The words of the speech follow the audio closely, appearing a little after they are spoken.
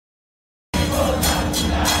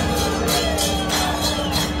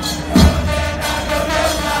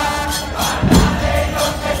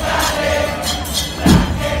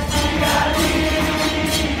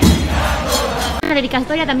la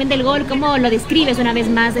dedicatoria también del gol, ¿cómo lo describes una vez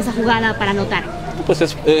más esa jugada para anotar? Pues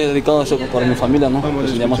es dedicado eso para mi familia, ¿no?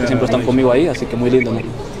 Pues, digamos que siempre están conmigo ahí, así que muy lindo, ¿no?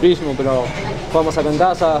 Durísimo, pero jugamos acá en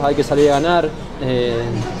casa, hay que salir a ganar.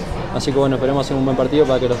 Así que bueno, esperemos hacer un buen partido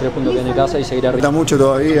para que los 3 puntos queden en casa y seguir arriba. Falta mucho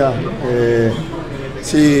todavía.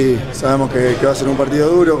 Sí, sabemos que va a ser un partido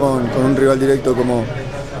duro con un rival directo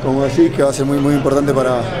como decís, que va a ser muy importante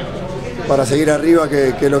para seguir arriba, que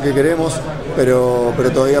es lo que queremos, pero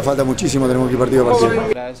todavía falta muchísimo, tenemos que ir partido a partido.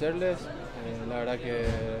 Agradecerles, la verdad que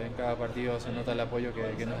en cada partido se nota el apoyo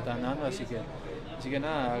que nos están dando, así que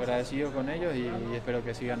nada, agradecido con ellos y espero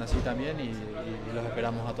que sigan así también y los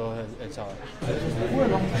esperamos a todos el sábado.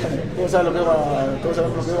 Bueno, todos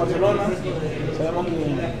sabemos lo que es Barcelona, sabemos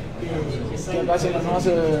que acá se nos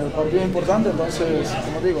hace partido importante, entonces,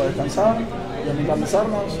 como digo, a descansar y a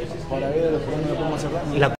mentalizarnos para ver por dónde podemos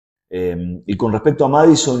hacer. Y con respecto a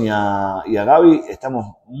Madison y a Gaby,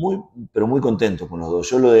 estamos pero muy contentos con los dos.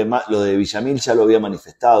 Yo lo de Villamil ya lo había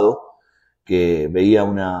manifestado, que veía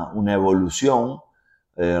una evolución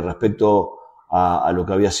respecto a lo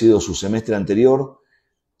que había sido su semestre anterior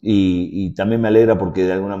y también me alegra porque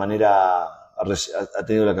de alguna manera ha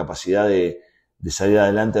tenido la capacidad de salir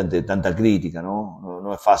adelante ante tanta crítica, ¿no?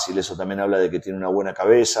 No es fácil, eso también habla de que tiene una buena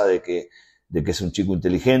cabeza, de que es un chico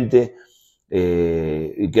inteligente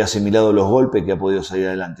y que ha asimilado los golpes, que ha podido salir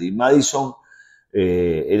adelante. Y Madison,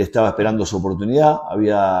 él estaba esperando su oportunidad,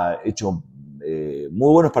 había hecho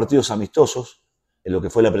muy buenos partidos amistosos en lo que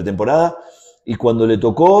fue la pretemporada y cuando le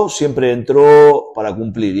tocó siempre entró para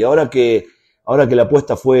cumplir. Y ahora que la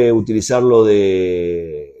apuesta fue utilizarlo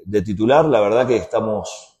de titular, la verdad que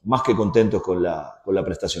estamos más que contentos con la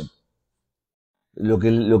prestación. Lo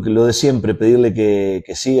de siempre, pedirle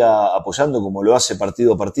que siga apoyando como lo hace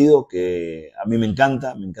partido a partido, que a mí me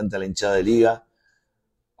encanta la hinchada de Liga.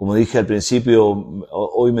 Como dije al principio,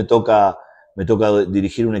 hoy me toca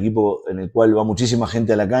dirigir un equipo en el cual va muchísima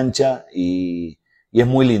gente a la cancha y es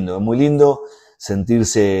muy lindo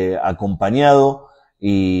sentirse acompañado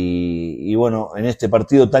y bueno, en este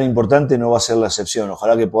partido tan importante no va a ser la excepción.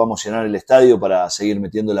 Ojalá que podamos llenar el estadio para seguir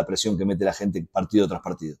metiendo la presión que mete la gente partido tras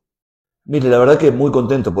partido. Mire, la verdad que muy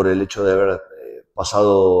contento por el hecho de haber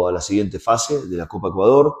pasado a la siguiente fase de la Copa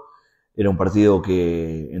Ecuador. Era un partido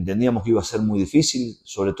que entendíamos que iba a ser muy difícil,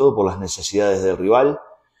 sobre todo por las necesidades del rival,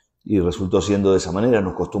 y resultó siendo de esa manera.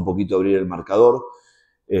 Nos costó un poquito abrir el marcador.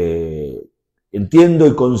 Entiendo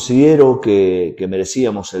y considero que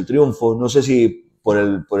merecíamos el triunfo. No sé si por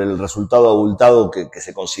el resultado abultado que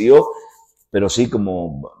se consiguió, pero sí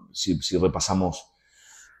como si repasamos,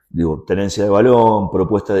 digo, tenencia de balón,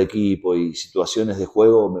 propuesta de equipo y situaciones de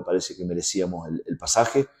juego, me parece que merecíamos el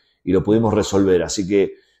pasaje y lo pudimos resolver. Así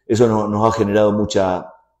que eso nos ha generado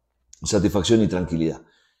mucha satisfacción y tranquilidad.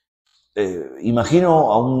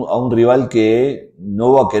 Imagino a un rival que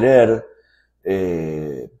no va a querer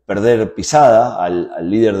perder pisada al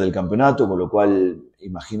líder del campeonato, con lo cual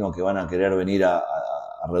imagino que van a querer venir a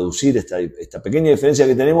reducir esta pequeña diferencia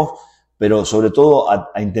que tenemos, pero sobre todo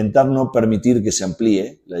a intentar no permitir que se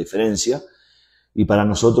amplíe la diferencia. Y para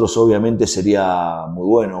nosotros obviamente sería muy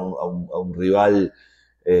bueno a un rival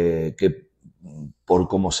que por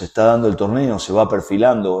cómo se está dando el torneo se va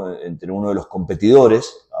perfilando entre uno de los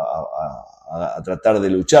competidores a tratar de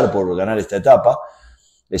luchar por ganar esta etapa,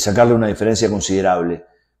 sacarle una diferencia considerable.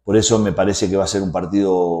 Por eso me parece que va a ser un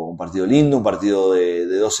partido lindo, un partido de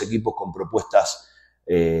dos equipos con propuestas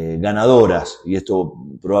ganadoras, y esto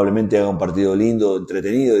probablemente haga un partido lindo,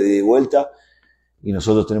 entretenido, de ida y vuelta, y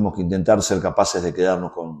nosotros tenemos que intentar ser capaces de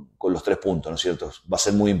quedarnos con los 3 puntos, ¿no es cierto? Va a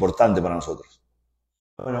ser muy importante para nosotros.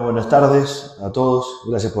 Bueno, buenas tardes a todos,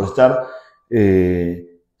 gracias por estar.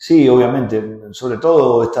 Sí, obviamente, sobre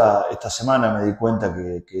todo esta semana me di cuenta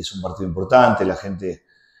que es un partido importante, la gente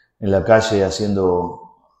en la calle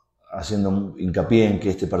haciendo hincapié en que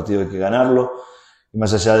este partido hay que ganarlo. Y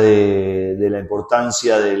más allá de la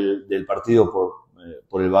importancia del partido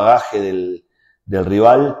por el bagaje del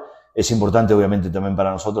rival, es importante obviamente también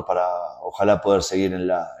para nosotros, para ojalá poder seguir en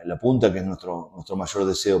la punta, que es nuestro mayor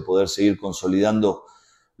deseo, poder seguir consolidando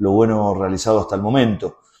lo bueno realizado hasta el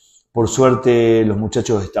momento. Por suerte los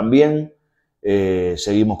muchachos están bien,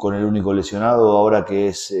 seguimos con el único lesionado ahora, que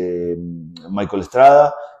es Michael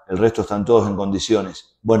Estrada, el resto están todos en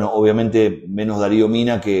condiciones. Bueno, obviamente menos Darío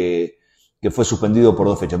Mina, que fue suspendido por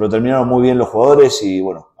 2 fechas, pero terminaron muy bien los jugadores y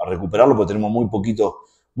bueno, a recuperarlo porque tenemos muy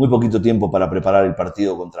poquito tiempo para preparar el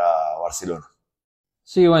partido contra Barcelona.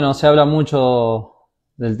 Sí, bueno, se habla mucho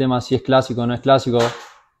del tema si es clásico o no es clásico.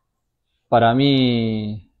 Para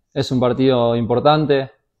mí es un partido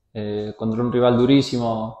importante, contra un rival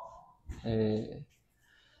durísimo.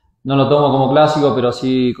 No lo tomo como clásico, pero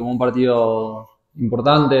sí como un partido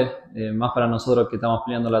importante, más para nosotros que estamos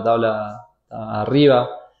peleando la tabla arriba,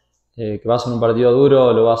 que va a ser un partido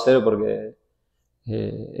duro, lo va a hacer porque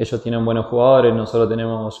ellos tienen buenos jugadores, nosotros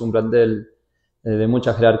tenemos un plantel de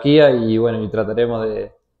mucha jerarquía y bueno, y trataremos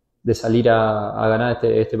de salir a ganar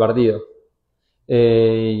este partido.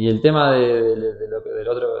 Y el tema de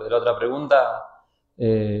la otra pregunta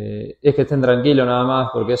es que estén tranquilos nada más,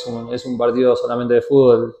 porque es un partido solamente de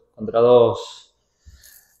fútbol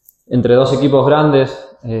entre dos equipos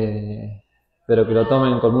grandes, pero que lo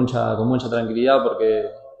tomen con mucha tranquilidad, porque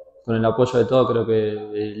con el apoyo de todos creo que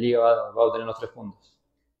Liga va a obtener los 3 puntos.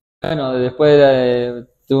 Bueno, después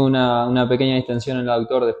tuve una pequeña distensión en el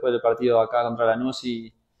aductor después del partido acá contra Lanús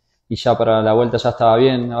y ya para la vuelta ya estaba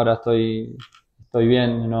bien. Ahora estoy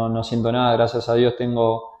bien, no siento nada, gracias a Dios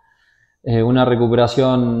tengo una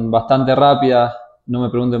recuperación bastante rápida. No me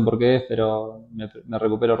pregunten por qué es, pero me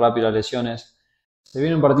recupero rápido las lesiones. Se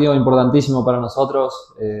viene un partido importantísimo para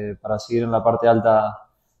nosotros, para seguir en la parte alta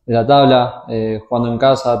de la tabla. Jugando en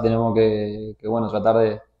casa tenemos que bueno, tratar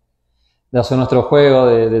de hacer nuestro juego,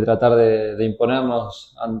 de tratar de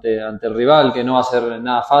imponernos ante el rival, que no va a ser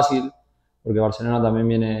nada fácil, porque Barcelona también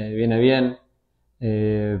viene bien.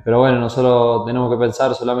 Pero bueno, nosotros tenemos que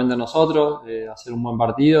pensar solamente en nosotros, hacer un buen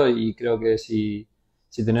partido, y creo que si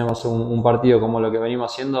tenemos un partido como lo que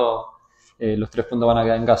venimos haciendo, los 3 puntos van a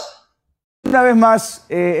quedar en casa. Una vez más,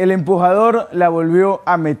 el empujador la volvió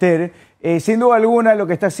a meter. Sin duda alguna, lo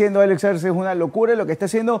que está haciendo Alex Arce es una locura. Lo que está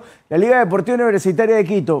haciendo la Liga Deportiva Universitaria de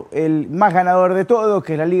Quito, el más ganador de todos,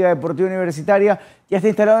 que es la Liga Deportiva Universitaria, ya está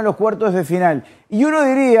instalado en los cuartos de final. Y uno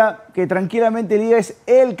diría que tranquilamente Liga es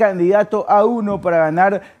el candidato A1 para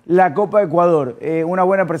ganar la Copa de Ecuador. Una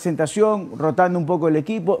buena presentación, rotando un poco el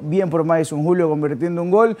equipo, bien por Madison Julio convirtiendo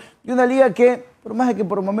un gol. Y una Liga que, por más de que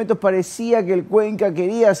por momentos parecía que el Cuenca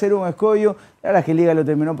quería hacer un escollo, la verdad es que Liga lo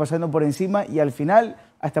terminó pasando por encima y al final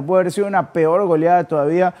hasta puede haber sido una peor goleada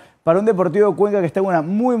todavía para un Deportivo Cuenca que está en una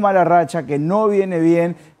muy mala racha, que no viene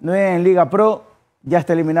bien, no viene en LigaPro, ya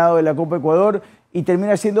está eliminado de la Copa Ecuador y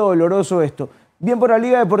termina siendo doloroso esto. Bien por la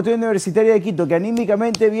Liga Deportiva Universitaria de Quito, que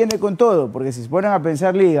anímicamente viene con todo, porque si se ponen a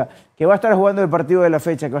pensar Liga, que va a estar jugando el partido de la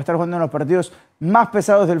fecha, que va a estar jugando en los partidos más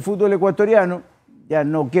pesados del fútbol ecuatoriano, ya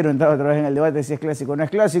no quiero entrar otra vez en el debate si es clásico o no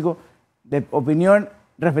es clásico, de opinión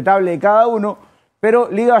respetable de cada uno, pero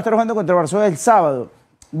Liga va a estar jugando contra Barcelona el sábado.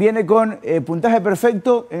 Viene con puntaje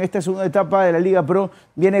perfecto en esta segunda etapa de la Liga Pro,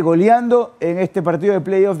 viene goleando en este partido de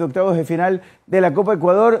playoff de octavos de final de la Copa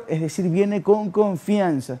Ecuador, es decir, viene con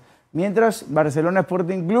confianza. Mientras Barcelona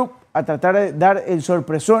Sporting Club a tratar de dar el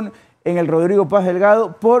sorpresón en el Rodrigo Paz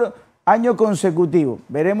Delgado por año consecutivo.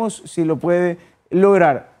 Veremos si lo puede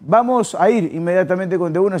lograr. Vamos a ir inmediatamente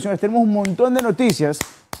con Debut Nacional. Tenemos un montón de noticias,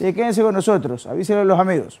 así que quédense con nosotros, avísenle a los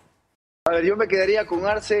amigos. A ver, yo me quedaría con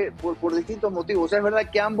Arce por distintos motivos. O sea, es verdad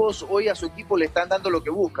que ambos hoy a su equipo le están dando lo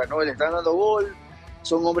que buscan, ¿no? Le están dando gol,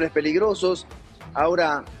 son hombres peligrosos.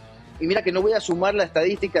 Ahora, y mira que no voy a sumar la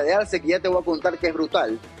estadística de Arce, que ya te voy a contar que es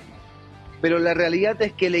brutal. Pero la realidad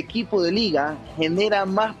es que el equipo de Liga genera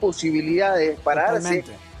más posibilidades para Arce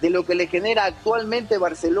de lo que le genera actualmente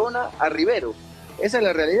Barcelona a Rivero. Esa es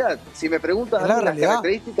la realidad. Si me preguntas las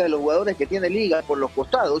características de los jugadores que tiene Liga por los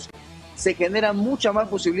costados, se generan muchas más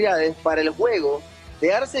posibilidades para el juego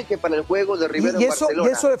de Arce que para el juego de Rivero en Barcelona.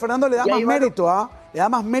 Y eso de Fernando le da más mérito, le da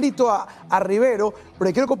más mérito a Rivero,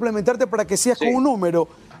 pero quiero complementarte para que sigas con un número,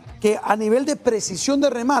 que a nivel de precisión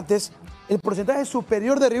de remates, el porcentaje es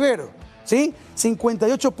superior de Rivero, ¿sí?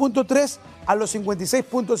 58.3 a los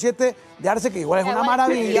 56.7 de Arce, que igual es una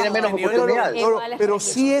maravilla. Tiene menos oportunidades. Pero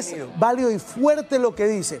sí es válido y fuerte lo que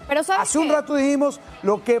dice. Hace un rato dijimos,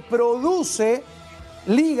 lo que produce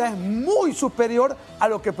Liga es muy superior a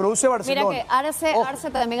lo que produce Barcelona. Mira que Arce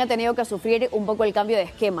también ha tenido que sufrir un poco el cambio de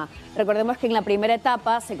esquema. Recordemos que en la primera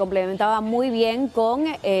etapa se complementaba muy bien con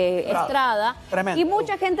Estrada. Tremendo. Y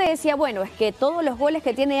mucha gente decía, bueno, es que todos los goles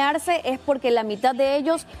que tiene Arce es porque la mitad de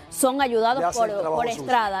ellos son ayudados por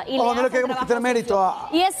Estrada. Y no le queremos quitar mérito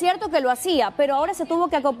Y es cierto que lo hacía, pero ahora se tuvo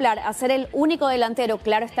que acoplar a ser el único delantero.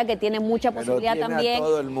 Claro está que tiene mucha posibilidad también.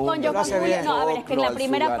 Con Yoko Julio. No, a ver, es que en la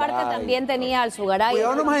primera parte también tenía al Sugaray.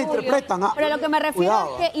 Cuidado, no más interpretan. Pero lo que me refiero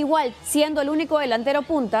es que igual, siendo el único delantero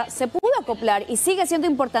punta, se pudo acoplar y sigue siendo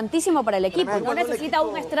importantísimo para el equipo. No necesita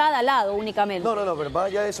un Estrada al lado únicamente. No, pero más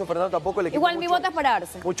allá de eso, Fernando, tampoco el equipo... Igual mi voto es para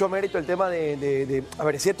Arce. Mucho mérito el tema de... A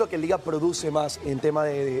ver, es cierto que Liga produce más en tema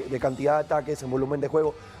de cantidad de ataques, en volumen de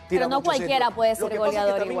juego. Pero no cualquiera puede ser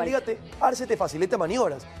goleador igual. Arce te facilita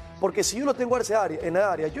maniobras. Porque si yo lo tengo en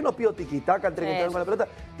la área, yo no pido tiquitaca entre que con la pelota.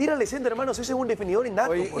 Tírale centro, hermanos, ese es un definidor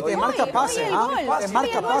innato. Y te marca pase, te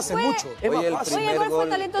marca pase mucho. Oye,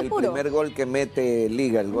 el primer gol que mete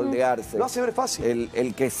Liga, el gol de Arce. Lo hace ver fácil.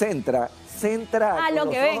 El que centra a lo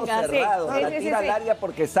que venga, cerrados, la tira al área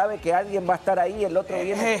porque sabe que alguien va a estar ahí, el otro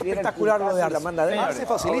viene, espectacular lo de Arce. La manda de Arce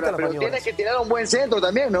facilita la maniobra. Tienes que tirar un buen centro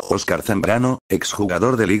también, ¿no? Oscar Zambrano,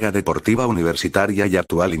 exjugador de Liga Deportiva Universitaria y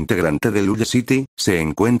actual integrante del Ulle City, se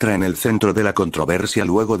encuentra en el centro de la controversia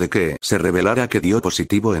luego de que se revelara que dio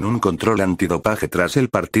positivo en un control antidopaje tras el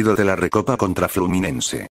partido de la Recopa contra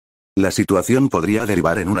Fluminense. La situación podría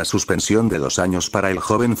derivar en una suspensión de 2 años para el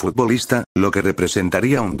joven futbolista, lo que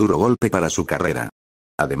representaría un duro golpe para su carrera.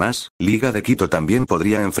 Además, Liga de Quito también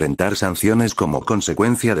podría enfrentar sanciones como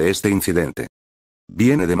consecuencia de este incidente.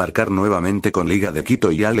 Viene de marcar nuevamente con Liga de Quito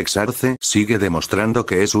y Alex Arce sigue demostrando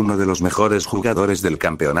que es uno de los mejores jugadores del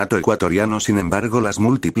campeonato ecuatoriano, sin embargo las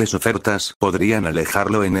múltiples ofertas podrían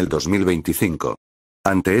alejarlo en el 2025.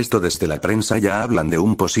 Ante esto, desde la prensa ya hablan de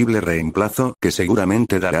un posible reemplazo que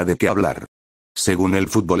seguramente dará de qué hablar. Según el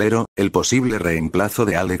futbolero, el posible reemplazo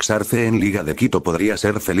de Alex Arce en Liga de Quito podría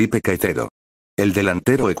ser Felipe Caicedo. El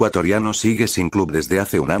delantero ecuatoriano sigue sin club desde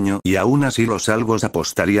hace un año y aún así los albos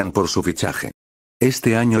apostarían por su fichaje.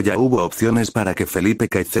 Este año ya hubo opciones para que Felipe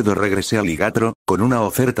Caicedo regrese a LigaPro, con una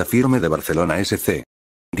oferta firme de Barcelona SC.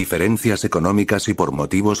 Diferencias económicas y por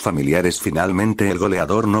motivos familiares, finalmente el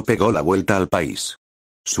goleador no pegó la vuelta al país.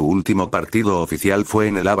 Su último partido oficial fue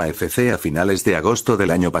en el ABA FC a finales de agosto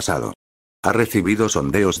del año pasado. Ha recibido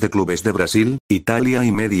sondeos de clubes de Brasil, Italia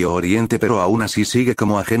y Medio Oriente, pero aún así sigue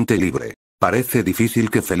como agente libre. Parece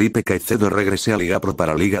difícil que Felipe Caicedo regrese a LigaPro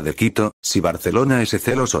para Liga de Quito. Si Barcelona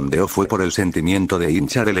SC lo sondeó fue por el sentimiento de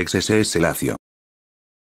hincha del ex SS Lazio.